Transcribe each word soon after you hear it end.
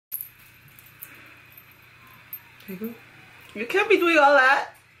Okay, go. You can't be doing all that.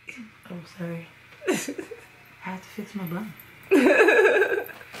 Oh, sorry. I have to fix my bun.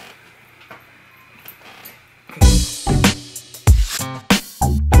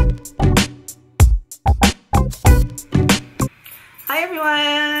 Hi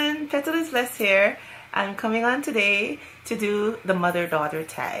everyone, Petalisbless here. I'm coming on today to do the mother-daughter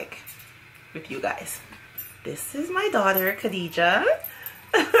tag with you guys. This is my daughter, Khadija.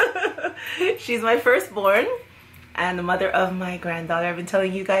 She's my firstborn and the mother of my granddaughter I've been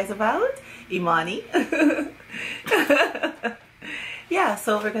telling you guys about, Imani. Yeah,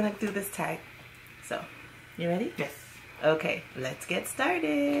 so we're gonna do this tag. So, you ready? Yes. Okay, let's get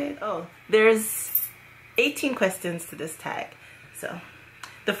started. Oh, there's 18 questions to this tag. So,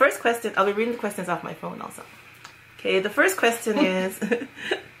 the first question, I'll be reading the questions off my phone also. Okay, the first question is,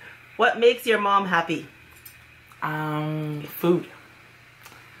 what makes your mom happy? Food.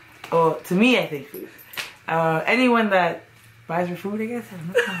 Oh, to me, I think food. Anyone that buys her food, I guess.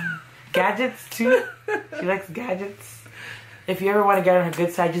 Gadgets, too. She likes gadgets. If you ever want to get on her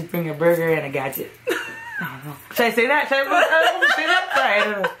good side, just bring a burger and a gadget. I don't know. Should I say that? Should I say that? Sorry, I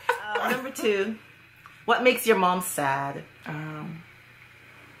don't know. Number 2, what makes your mom sad?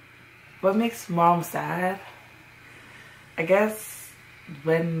 What makes mom sad? I guess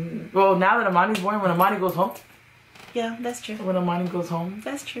well, now that Amani's born, when Amani goes home. Yeah, that's true. When Amani goes home.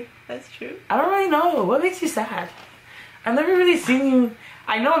 That's true. That's true. I don't really know. What makes you sad? I've never really seen you.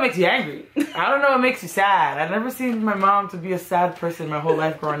 I know it makes you angry. I don't know what makes you sad. I've never seen my mom to be a sad person my whole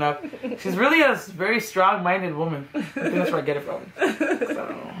life growing up. She's really a very strong-minded woman. I think that's where I get it from.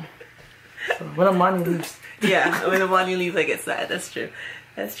 So when Amani leaves. Yeah, when Amani leaves, I get sad. That's true.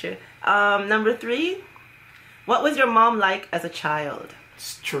 That's true. Number 3, what was your mom like as a child?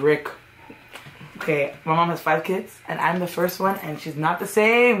 Strict. Okay, my mom has 5 kids, and I'm the first one, and she's not the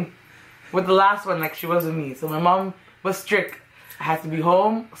same with the last one like she was with me. So my mom was strict. I had to be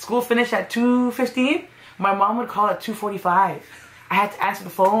home. School finished at 2:15. My mom would call at 2:45. I had to answer the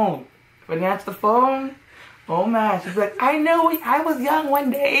phone. When you answer the phone, oh man, she'd be like, I know, I was young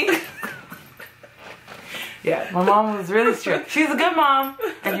one day. Yeah, my mom was really strict. She's a good mom,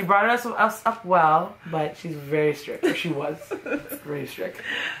 and she brought us up well, but she's very strict. Or she was very strict.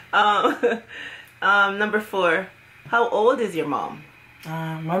 Number 4, how old is your mom?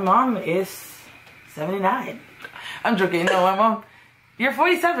 My mom is 79. I'm joking. No, my mom. You're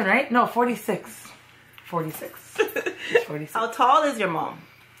 47, right? No, 46. 46. She's 46. How tall is your mom?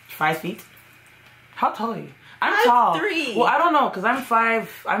 5 feet. How tall are you? I'm tall. 5'3". Well, I don't know, because I'm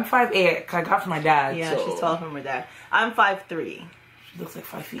 5'8". I got from my dad. Yeah, so. she's tall from her dad. I'm 5'3". She looks like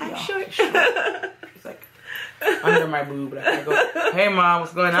 5 feet, I'm y'all. short. She's like under my boob. But I go, hey, Mom,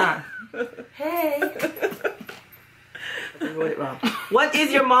 what's going on? Hey. I wrote it wrong. What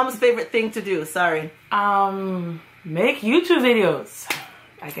is your mom's favorite thing to do? Sorry. Make YouTube videos.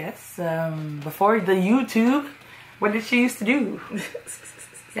 I guess. Before the YouTube, what did she used to do?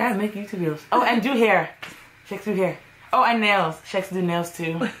 Yeah, make YouTube videos. Oh, and do hair. She likes to do hair. Oh, and nails. She likes to do nails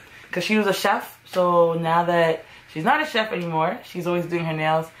too. Because she was a chef. So now that she's not a chef anymore, she's always doing her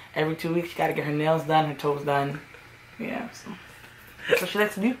nails. Every 2 weeks, she got to get her nails done, her toes done. Yeah, so that's what she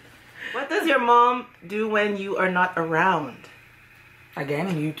likes to do. What does your mom do when you are not around? Again,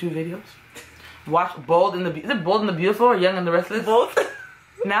 in YouTube videos. Watch Bold and the... Is it Bold and the Beautiful or Young and the Restless? Both.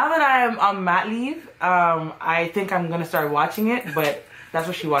 Now that I am on mat leave, I think I'm going to start watching it, but that's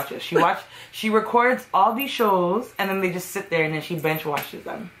what she watches. She records all these shows, and then they just sit there, and then she bench watches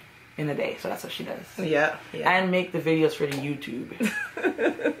them in a day. So that's what she does. Yeah. And make the videos for the YouTube.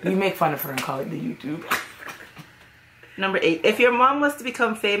 We make fun of her and call it the YouTube. Number 8. If your mom was to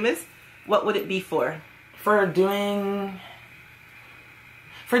become famous, what would it be for? For doing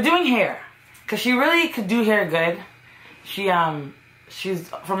hair. Because she really could do hair good. She's,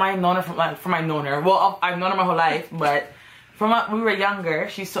 from I known her, well, I've known her my whole life, but from when we were younger,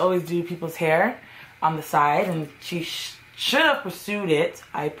 she used to always do people's hair on the side, and she should have pursued it,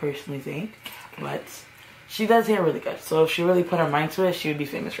 I personally think, but she does hair really good. So if she really put her mind to it, she would be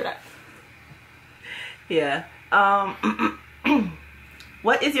famous for that. Yeah.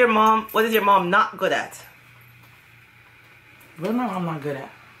 What is your mom not good at? What is my mom not good at?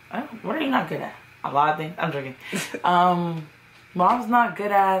 What are you not good at? A lot of things. I'm joking. Mom's not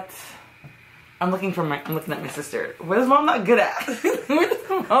good at... I'm looking at my sister. What is mom not good at? What is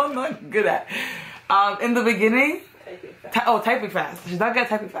mom not good at? In the beginning... typing fast. She's not good at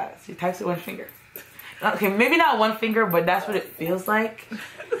typing fast. She types with 1 finger. Okay, maybe not 1 finger, but that's what it feels like.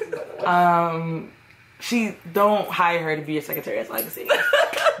 She don't hire her to be your secretary, that's all I can say.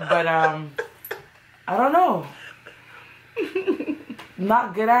 But I don't know.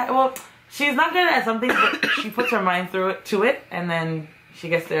 Not good at, well, She's not good at something, but she puts her mind to it, and then she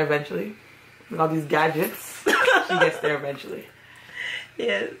gets there eventually. With all these gadgets, she gets there eventually.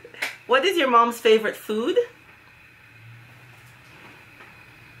 Yes. What is your mom's favorite food?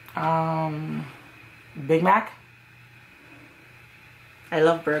 Big Mac. I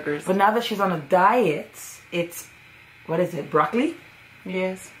love burgers. But now that she's on a diet, it's, what is it, broccoli?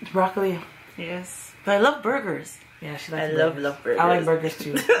 Yes. It's broccoli. Yes. But I love burgers. Yeah, she likes burgers. burgers. love burgers. I like burgers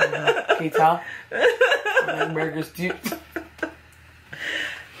too. Can you tell? I like burgers too.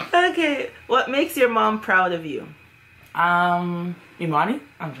 Okay. What makes your mom proud of you? Imani?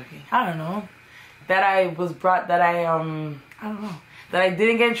 I'm joking. I don't know. That I was brought, that I don't know. That I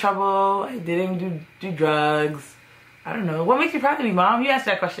didn't get in trouble. I didn't do drugs. I don't know. What makes you proud of me, Mom? You asked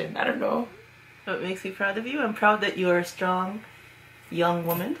that question. I don't know. What makes me proud of you? I'm proud that you're a strong young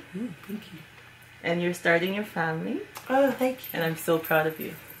woman. Thank you. And you're starting your family. Oh, thank you. And I'm so proud of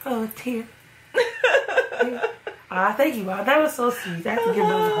you. Oh, tear. Thank you, Mom. That was so sweet. I have to give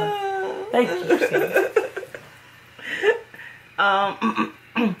Mom a hug. Thank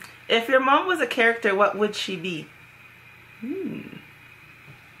you. If your mom was a character, what would she be?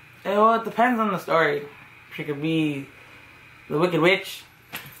 Well, it depends on the story. She could be the Wicked Witch.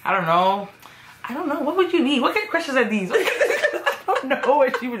 I don't know. What would you be? What kind of questions are these? I don't know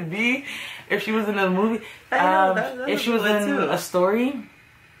what she would be if she was in a movie. If she was in a story,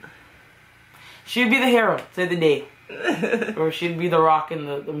 she'd be the hero to the day. Or she'd be the rock in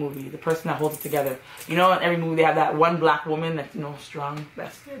the movie, the person that holds it together. You know, in every movie they have that one black woman that's, you know, strong.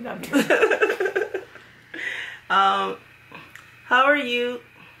 That's that'd be her.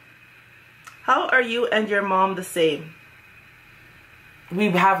 How are you and your mom the same? We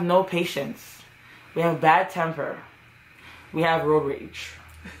have no patience. We have bad temper. We have road rage.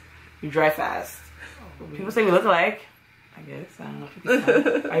 We drive fast. People say we look alike. I guess. I don't know if you can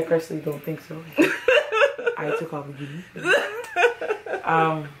tell. I personally don't think so. I took all the beauty.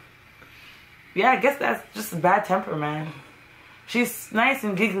 Yeah, I guess that's just a bad temper, man. She's nice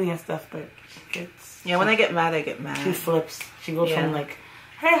and giggly and stuff, but she gets... Yeah, when I get mad, I get mad. She flips. She goes from like,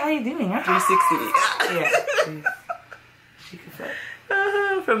 hey, how you doing? 360. Yeah. She can flip.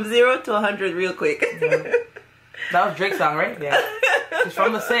 From 0 to 100 real quick. Yeah. That was Drake's song, right? Yeah. She's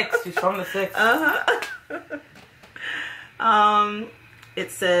from the 6. She's from the 6.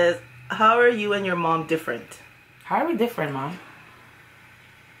 It says, how are you and your mom different? How are we different, Mom?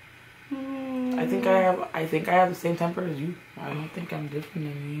 I think I have the same temper as you. I don't think I'm different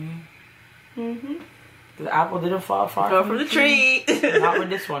than you. The apple didn't fall far from the tree. Not with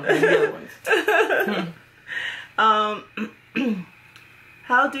this one. With the other ones.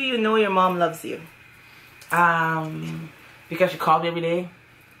 How do you know your mom loves you? Because she called me every day,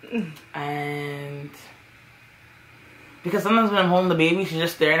 and because sometimes when I'm holding the baby, she's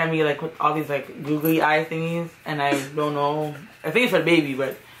just staring at me like with all these like googly eye thingies, and I don't know. I think it's for the baby, but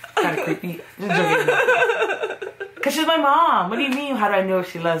it's kind of creepy. Just joking. Because she's my mom. What do you mean? How do I know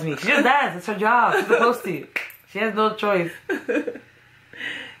if she loves me? She just does. It's her job. She's supposed to. She has no choice.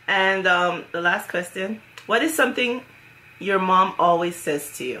 And the last question: what is something your mom always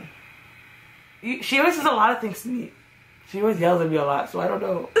says to you? She always says a lot of things to me. She always yells at me a lot, so I don't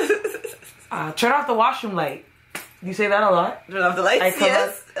know. Turn off the washroom light. You say that a lot? Turn off the lights?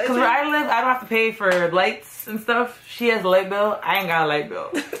 Yes. Because where I live, I don't have to pay for lights and stuff. She has a light bill. I ain't got a light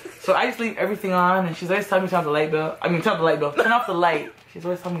bill. So I just leave everything on, and she's always telling me to turn off the light bill. Turn off the light bill. Turn off the light. She's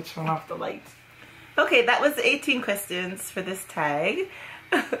always telling me to turn off the light. Okay, that was 18 questions for this tag.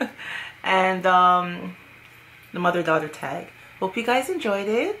 And the mother-daughter tag. Hope you guys enjoyed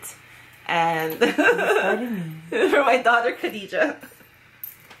it. And for my daughter Khadija,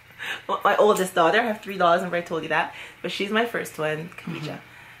 my oldest daughter, I have 3 daughters, and I told you that, but she's my first one, Khadija.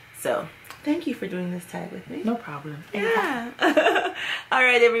 So thank you for doing this tag with me. No problem. Yeah. All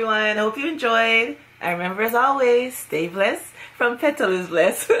right, everyone. Hope you enjoyed. And remember, as always, stay blessed from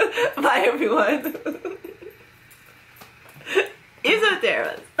Petalisbless. Bye, everyone. You're so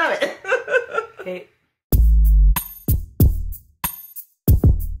terrible. Stop it. Okay.